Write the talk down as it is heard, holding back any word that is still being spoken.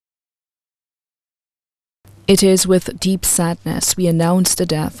It is with deep sadness we announce the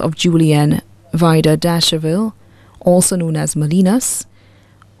death of Julienne Vida Darcheville, also known as Malinas,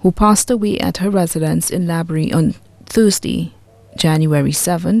 who passed away at her residence in Labrie on Thursday, January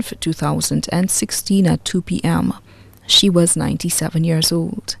 7, 2016 at 2 p.m. She was 97 years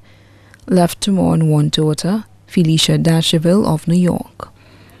old. Left to mourn one daughter, Felicia Darcheville of New York,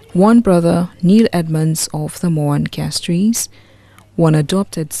 one brother, Neil Edmonds of the Moran Castries, one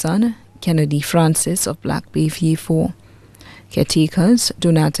adopted son, Kennedy Francis of Black Bay, VA4, caretakers,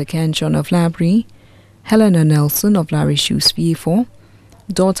 Donata Kenjon of Labrie, Helena Nelson of Larry Shoes, VA4,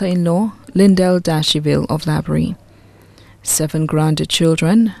 daughter-in-law, Lindell Darcheville of Labrie. 7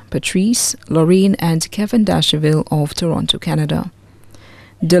 grandchildren, Patrice, Lorraine and Kevin Darcheville of Toronto, Canada.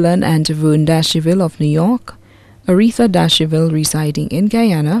 Dylan and Vern Darcheville of New York, Aretha Darcheville residing in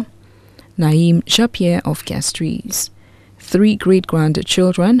Guyana, Naeem Japierre of Castries. 3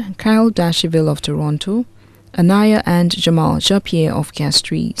 great-grandchildren, Kyle Darcheville of Toronto, Anaya and Jamal Japierre of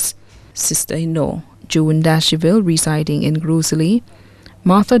Castries. Sister-in-law, Joan Darcheville residing in Grosley,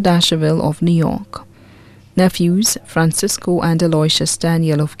 Martha Darcheville of New York. Nephews, Francisco and Aloysius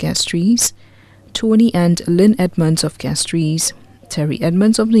Daniel of Castries, Tony and Lynn Edmonds of Castries, Terry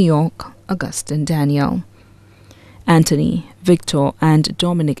Edmonds of New York, Augustine Daniel. Anthony, Victor and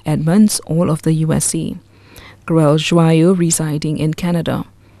Dominic Edmonds, all of the USA. Grell Joyeux residing in Canada.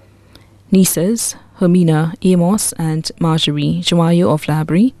 Nieces, Hermina Amos and Marjorie Joyeux of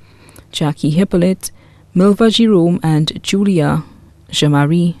Labrie, Jackie Hippolyte, Milva Jerome and Julia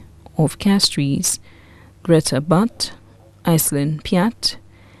Jean-Marie of Castries, Greta Butt, Aislinn Piat,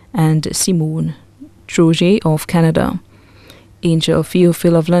 and Simone Troje of Canada. Angel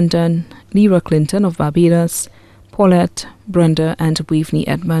Theophil of London, Lyra Clinton of Barbados, Paulette, Brenda and Waveney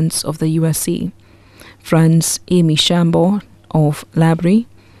Edmonds of the USA. Friends, Amy Chambord of Labrie,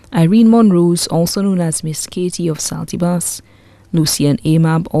 Irene Monrose, also known as Miss Katie of Saltibus, Lucian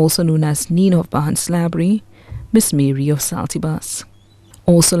Amab, also known as Nina of Bahans Labrie, Miss Mary of Saltibus.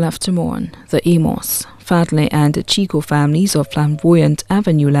 Also left to mourn, the Amos, Fadley and Chico families of Flamboyant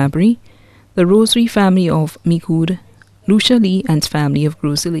Avenue, Labrie, the Rosary family of Micoud, Lucia Lee and family of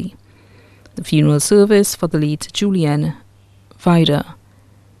Grosley. The funeral service for the late Julienne Vida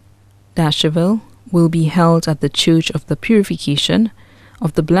Darcheville will be held at the Church of the Purification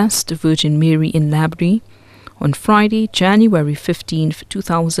of the Blessed Virgin Mary in Labrie on Friday, January 15,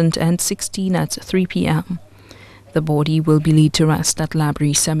 2016 at 3 p.m. The body will be laid to rest at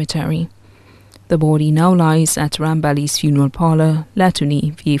Labrie Cemetery. The body now lies at Rambally's Funeral Parlour,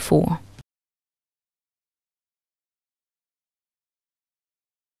 Latuni, VA4.